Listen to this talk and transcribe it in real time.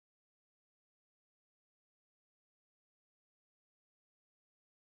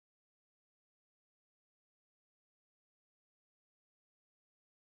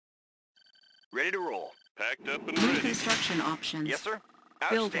Ready to roll. Packed up and New ready. construction options. Yes, sir.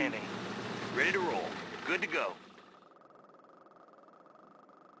 Building. Outstanding. Ready to roll. Good to go.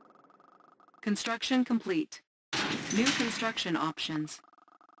 Construction complete. New construction options.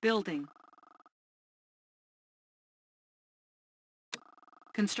 Building.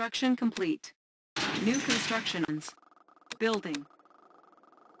 Construction complete. New constructions. Building.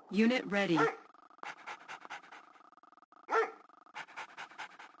 Unit ready.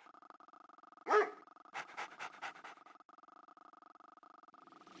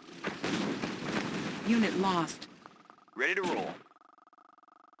 Unit lost. Ready to roll.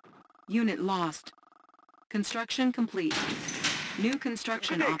 Unit lost. Construction complete. New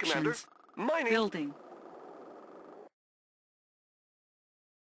construction Good day, options. Commander. Mining. Building.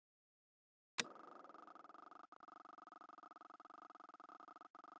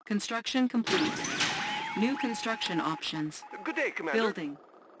 Construction complete. New construction options. Good day, Commander. Building.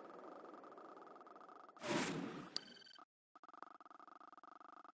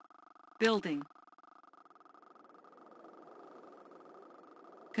 Building.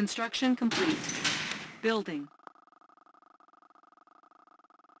 Construction complete. Building.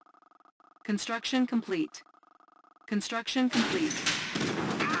 Construction complete. Construction complete.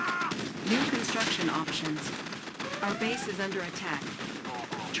 New construction options. Our base is under attack.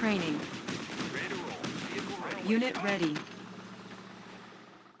 Training. Ready to roll. Vehicle ready. Unit ready.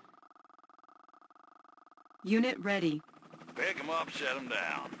 Unit ready. Pick 'em up, set 'em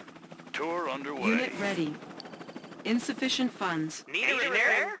down. Tour underway. Unit ready. Insufficient funds. Need a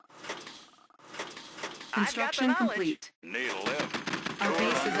repair? Construction complete. Need a lift. Our Tour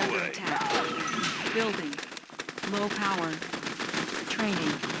base is under underway. attack. Building. Low power.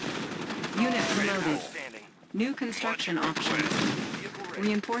 Training. Unit promoted. Outstanding. New construction options. Vehicle ready.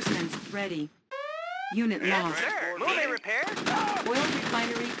 Reinforcements ready. Unit Yes, lost. sir. Will they repair? Oil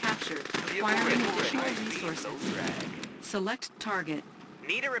refinery captured. Acquiring Vehicle additional ready. resources. Drag. Select target.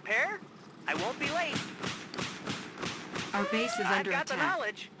 Need a repair? I won't be late. Our base is I've under got the attack.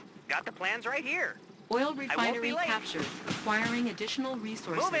 knowledge. Got the plans right here. Oil refinery late. captured. Acquiring additional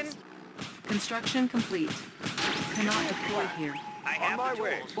resources. Moving. Construction complete. Cannot deploy here. I have my the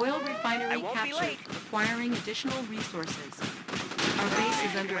way. tools. Oil I refinery won't be captured. late. Acquiring additional resources. Our base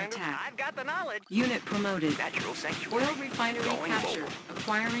is under attack. I've got the knowledge. Unit promoted. Natural sanctuary. Oil refinery Going captured. mobile.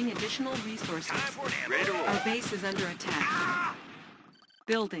 Acquiring additional resources. Time for an Ready to roll. Our base is under attack.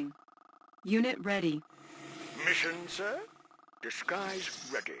 Building. Unit ready. Mission, sir? Disguise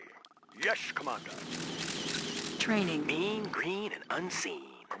ready. Yes, Commander. Training. Mean, green, and unseen.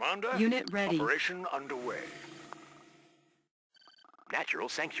 Commander? Unit ready. Operation underway. Natural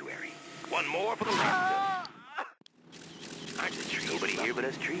sanctuary. One more for the landfill. Aren't the trees? Nobody here but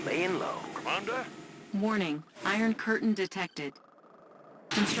us trees. Laying low. Commander? Warning. Iron curtain detected.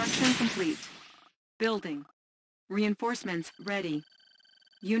 Construction complete. Building. Reinforcements ready.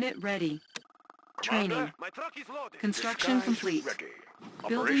 Unit ready. Training. Commander? My truck is loaded. Construction Disguise complete. ready.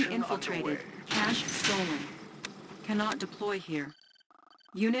 Building Operation infiltrated. underway. Cache stolen. Cannot deploy here.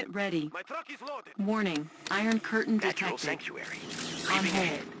 Unit ready. My truck is loaded. Warning. Iron curtain Natural detected. sanctuary. On Creeping hold.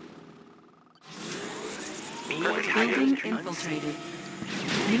 ahead. Mean, Building green, infiltrated.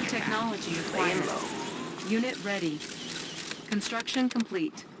 New technology Laying acquired. low. Unit ready. Construction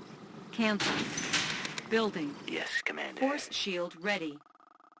complete. Cancel. Building. Yes, Commander. Force shield ready.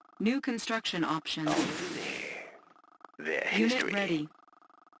 New construction options. Their Unit history. ready.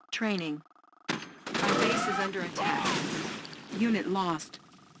 Training. Our base is under attack. Unit lost.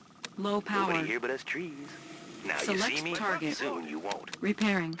 Low power. Nobody here but us trees. Now Select you see me, target. soon you won't.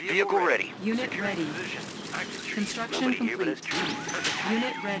 Repairing. Vehicle ready. Unit Secure ready. position. I'm the trees. Construction Nobody here but us complete. trees.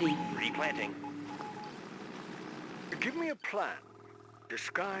 Unit ready. Replanting. Give me a plan.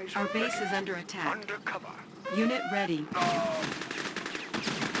 Disguise Our base ready. is under attack. Undercover. Unit ready.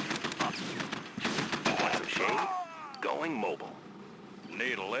 Want some shade? Going mobile.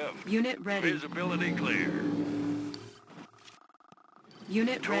 Need a lift. Unit ready. Visibility clear.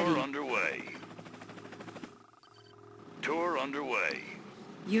 Unit Tour ready. underway. Tour underway.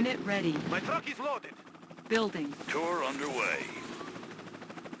 Unit ready. My truck is loaded. Building. Tour underway.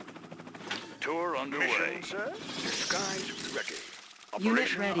 Tour underway. Mission, sir? Disguise ready. Unit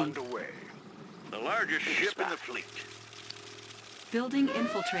Operation ready. underway. The largest ship in the fleet. Building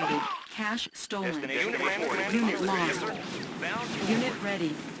infiltrated. Cache stolen. Destination reporting. Unit lost. Bound Unit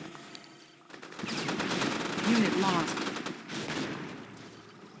ready. Unit lost.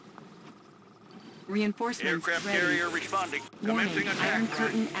 Reinforcements Aircraft ready. carrier responding. Warning. Commencing Iron attack.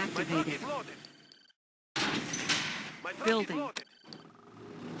 curtain My truck activated. is loaded. My truck Building. is loaded.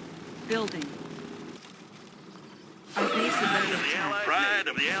 Building. Our base is under The attack. Pride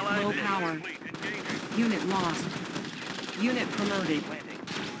of the Allied Low Navy power. fleet Unit lost. Unit promoted. Planting.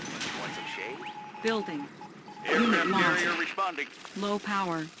 Want some shade? Building. Unit Aircraft lost. carrier responding. Low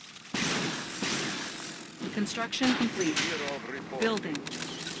power. Construction complete. Building.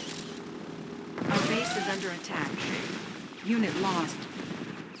 Our base is under attack. Unit lost.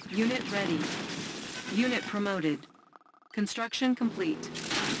 Unit ready. Unit promoted. Construction complete.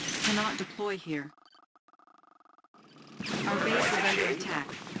 Cannot deploy here. Our base is under attack.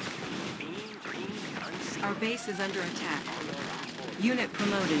 Mean, green, unseen. Our base is under attack. Unit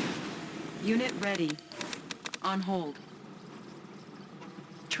promoted. Unit ready. On hold.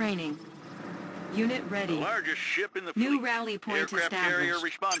 Training. Unit The ready. largest ship in the fleet. New rally point Aircraft carrier established.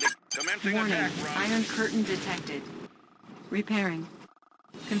 responding. Commencing Warning. attack run. Iron curtain detected. Repairing.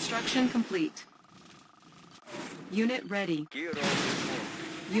 Construction complete. Unit ready.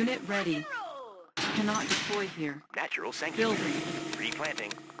 Unit ready. Cannot deploy here. Natural sanctuary. Building.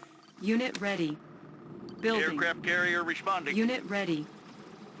 Replanting. Unit ready. Building. Aircraft carrier responding. Unit ready.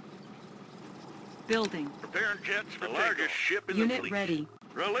 Building. Preparing jets for the largest ship in the Unit fleet. ready.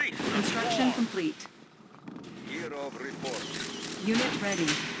 Release. the Construction swarm. complete. Year of report. Unit ready.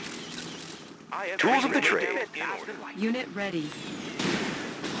 I have Tools of the trade. trade. In order. Unit ready.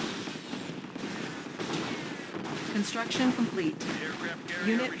 Construction complete. Aircraft carrier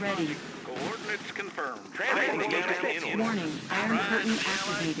Unit responding. ready. Coordinates confirmed. Transmitting in order. Warning. Iron curtain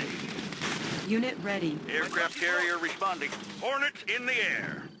activated. Unit ready. Aircraft carrier responding. Hornets in the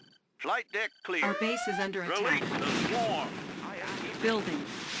air. Flight deck clear. Our base is under Release attack. the swarm. I have Building.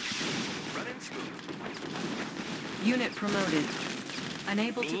 running smooth. Unit promoted.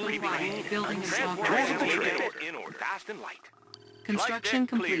 Unable to comply. Green, Building is Transport authorized. in order. Fast and light. Construction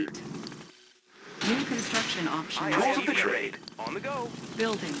Flight deck cleared. complete. New construction I options. have of the trade. On the go.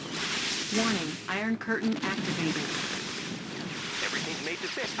 Building. Warning. Iron curtain activated. Everything's made to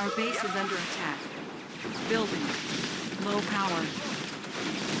fit. Our base is under attack. Building. Low power.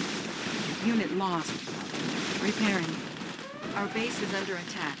 Unit lost. Repairing. Our base is under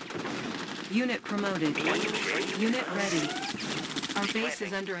attack. Unit promoted. Unit ready. Our base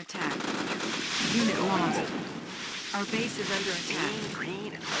is under attack. Unit lost. Our base is under attack.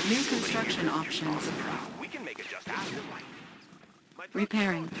 Green, and New construction options. we can make it just fast and light.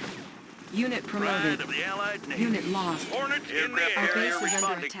 Repairing. Unit Pride promoted. of the Allied Navy. Unit lost. Hornets in the Our air. base is under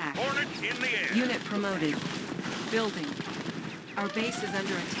responding. attack. Hornets in the air. Unit promoted. Building. Our base is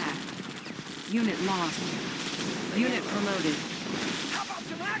under attack. Unit lost. Unit promoted. How about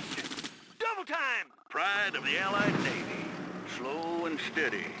some action? Double time! Pride of the Allied Navy. Slow and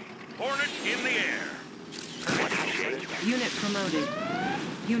steady. Hornets in the air. Unit promoted.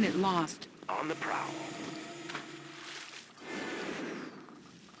 Unit lost. On the prowl.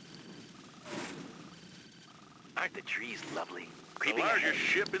 Aren't the trees lovely? The Creeping largest ahead.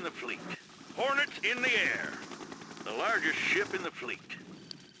 ship in the fleet. Hornets in the air. The largest ship in the fleet.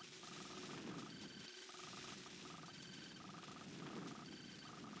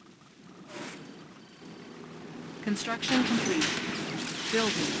 Construction complete.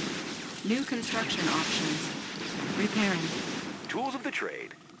 Building. New construction options. Repairing. Tools of the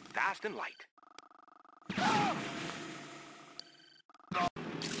trade. Fast and light.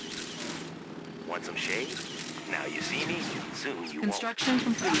 Want some shade? Now you see me, soon you Construction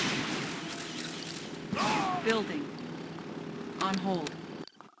complete. Building. On hold.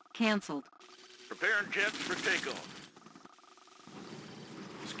 Cancelled. Preparing jets for takeoff.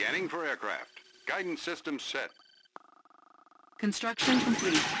 Scanning for aircraft. Guidance system set. Construction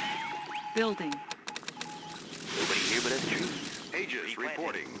complete. Building. won't. Nobody here but us trees. Aegis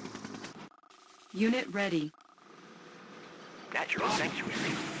Replanting. reporting. Unit ready. Natural sanctuary.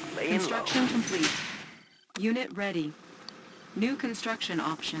 Laying Construction complete. Unit ready. New construction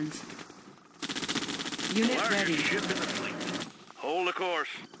options. Unit Largest ready. ship in the fleet. Hold the course.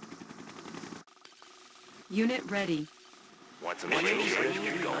 Unit ready. low. Want some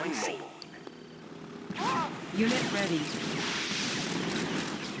shade? Going mobile. Unit ready.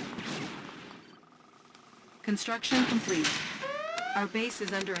 Construction complete. Our base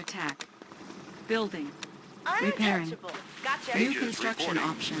is under attack. Building. Repairing. Untouchable. Gotcha. New Aegis construction reporting.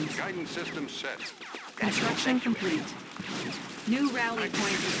 options. Guidance system set. Construction complete. New rally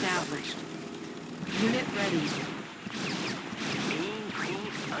point established. Unit ready. Mean,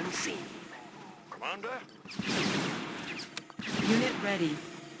 green, unseen. Commander? Unit ready.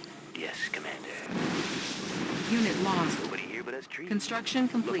 Yes, Commander. Unit lost. Nobody here but us trees. Construction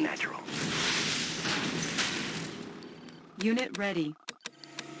Look complete. natural. Unit ready.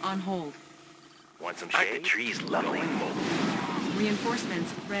 On hold. Want some shade? Aren't the trees lovely? Going mobile.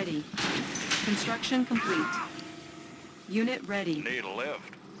 Reinforcements ready. Construction complete. Unit ready. Need a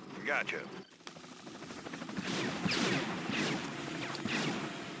lift. Gotcha.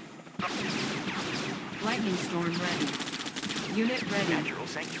 Lightning storm ready. Unit ready. Natural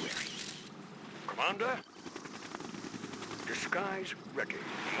sanctuary. Commander? Disguise ready.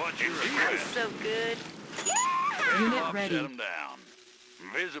 What's your That was request? so good. Unit Set ready. them down.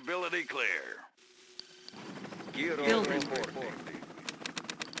 Visibility clear. Hero Building. reporting.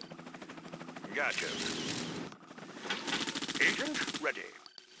 Gotcha. Agent ready.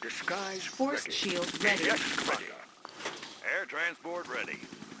 Disguise Force ready. shield ready. Yes, Commander. Air transport ready.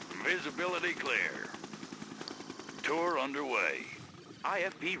 Visibility clear. Tour underway.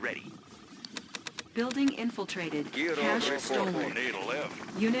 IFB ready. Building infiltrated. Hero Cache reporting. stolen. Need a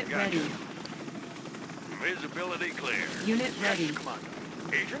lift. Unit Gotcha. ready. Visibility clear. Unit ready. Yes, Commander.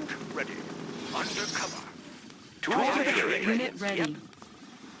 Agent ready. Undercover. Tools of the trade. Unit ready.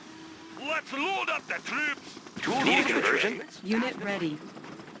 Let's load up the troops. Tools need a conversion. Unit ready.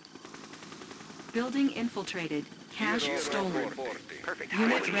 Building infiltrated. Cache Hero stolen. reporting. Perfect.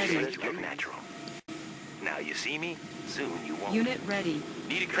 Unit Highway ready. says get natural. Now you see me, soon you won't. Unit ready.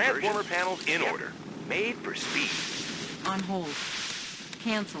 Need a transformer panels in order. Made for speed. On hold.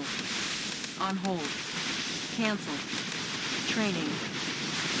 Cancel. On hold. Cancel. Training.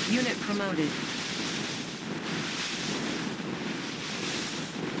 Unit promoted.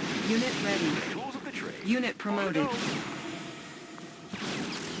 Unit ready. Tools of the trade. Unit promoted.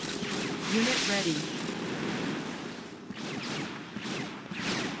 Unit ready.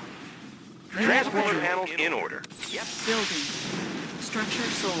 Unit Transformer ready. panels in order. Yep. Building. Structure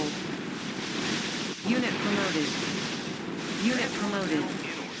sold. Unit promoted. Unit promoted. In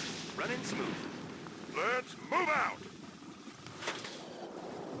order. Running smooth. Let's move out.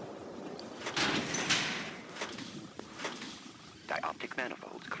 Dioptic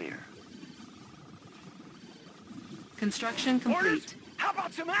manifolds clear. Construction complete. How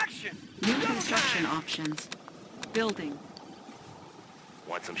about some action? New construction options. Building.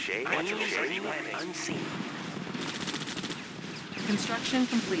 Want some shade? Want some shade? Unseen. Construction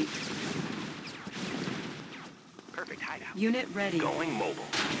complete. Perfect hideout. Unit ready. Going mobile.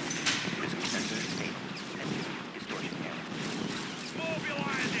 Prism sensor stable. Sensor distortion error.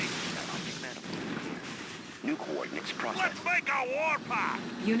 Mobilizing. Dioptic manifold clear. New coordinates processed. Let's make a warpath.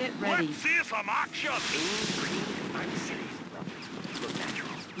 Unit ready. Let's see some action. Green, green, and unseen. Look natural.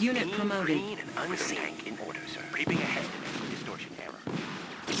 Unit Green, promoted. Green and unseen. Tank in order, sir. Creeping ahead. Distortion error.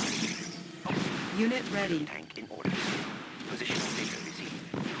 Unit ready. Tank in order. Positional data received.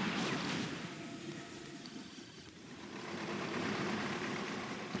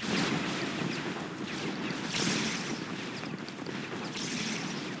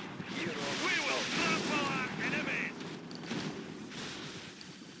 We will trample our enemies.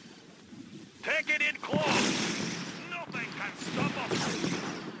 Take it in close. Nothing can stop us.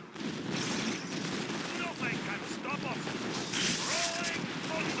 Nothing can stop us. Rolling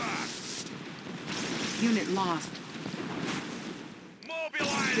thunder. Unit lost.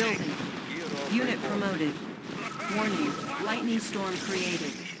 Mobilizing. Building. Hero Unit reporting. promoted. Warning. Lightning storm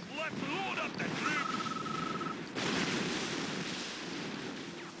created. Let's load up the troops.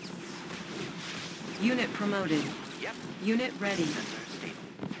 Unit promoted. Yep. Unit ready. Sensor stable.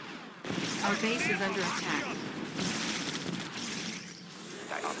 Our base is under attack.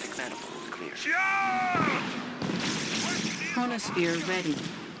 Dioptic manifolds clear. Charge! Chronosphere ready.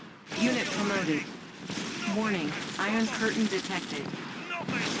 Unit promoted. Warning. Iron curtain detected. Nothing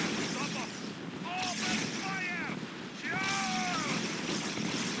can stop us. Open fire! Charge!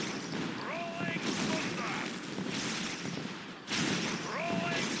 Rolling thunder.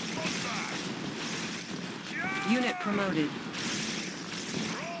 Rolling thunder. Charge! Unit promoted.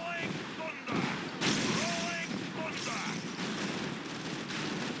 Rolling thunder. Rolling thunder.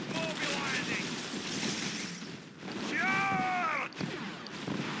 Mobilizing. Charge!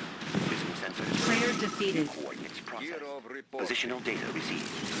 Prism sensors. Player defeated. Coordinates processed. Hero reporting. Positional data received.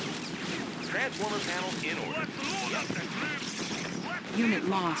 Transformer panels in order. Let's load up the troops. Let's Unit see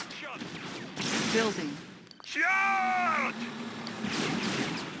some lost. action. Building. Charge!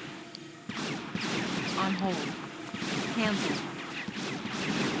 On hold. Cancel.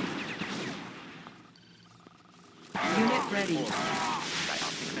 Unit ready.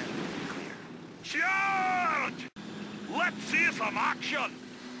 Dioptic manifolds clear. Charge! Let's see some action!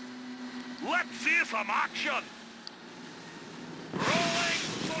 Let's see some action! Rolling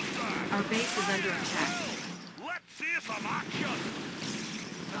thunder! Our base is under attack. Let's see some action!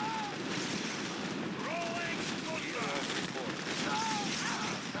 Rolling thunder!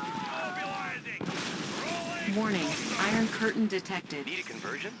 Mobilizing! Rolling Warning. thunder! Iron curtain detected. Need a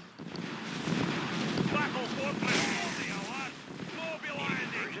conversion? Buckle forklift!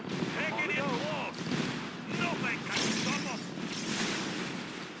 Mobilizing! Take it in close! Nothing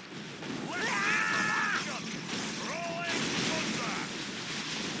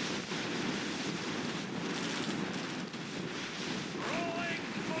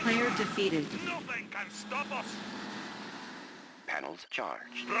defeated. Nothing can stop us. Panels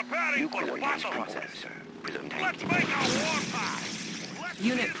charged. Preparing for Nuclear battle. processor. Presumed Let's tank. make a warpath. Let's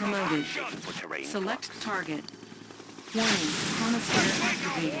Unit see some promoted. action. For terrain Select flux. target. Warning, chronosphere Let's make a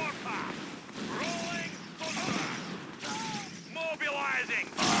activated. warpath. Rolling thunder. Mobilizing.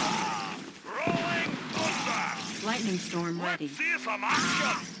 Rolling thunder. Lightning storm ready. Let's see some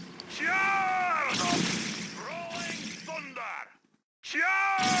action. Charge! Rolling thunder.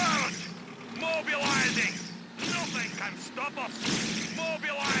 Charge! Mobilizing. Nothing can stop us.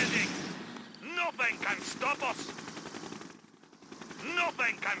 Mobilizing. Nothing can stop us.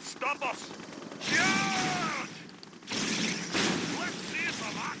 Nothing can stop us. Charge! Let's see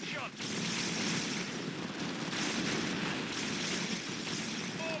some action.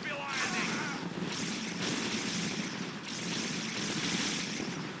 Mobilizing.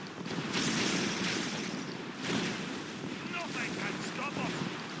 Nothing can stop us.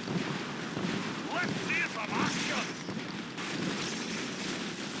 Let's see some action.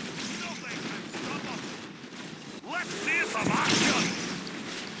 Nothing can stop us. Let's see some action.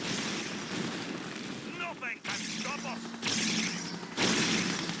 Nothing can stop us.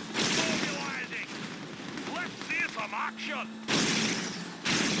 Mobilizing. Let's see some action.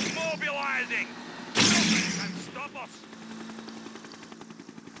 Mobilizing. Nothing can stop us.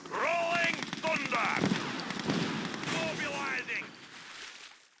 Rolling thunder. Mobilizing.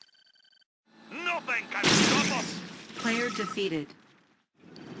 Nothing can stop us. Player defeated.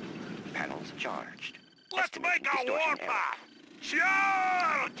 Panels charged. Let's Estimating make a distortion error. warpath.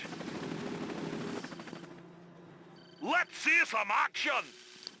 Charge! Let's see some action.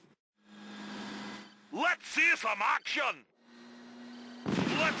 Let's see some action.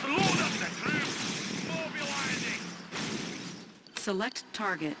 Let's load up the troops. Mobilizing. Select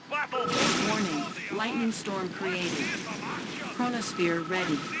target. Battle. Warning, lightning storm Let's created. see some action. Chronosphere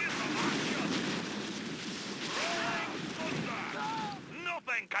ready. See some action. Rolling thunder.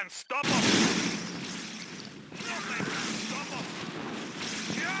 Nothing can stop us. Nothing can stop us.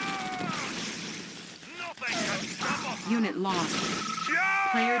 Charge! Nothing can stop us. Unit lost.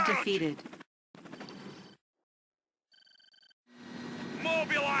 Charge! Player defeated.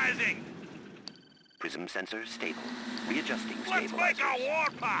 Mobilizing. Prism sensors stable. Readjusting Let's make stabilizers. a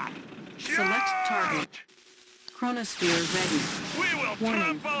warpath. Select target. Chronosphere ready. We will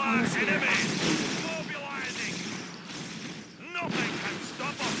Warning, trample our chronosphere enemies. activated. Mobilizing. Nothing can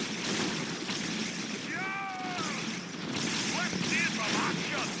stop us. Charge! Let's see some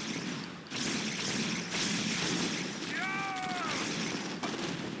action. Charge!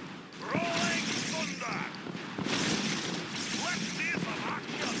 Rolling thunder. Let's see some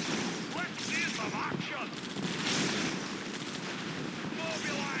action. Let's see some action.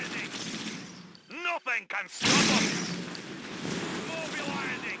 Mobilizing. Nothing can stop us.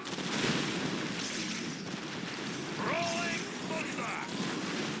 Mobilizing. Rolling thunder.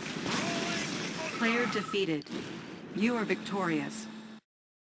 Rolling thunder. Player defeated. You are victorious.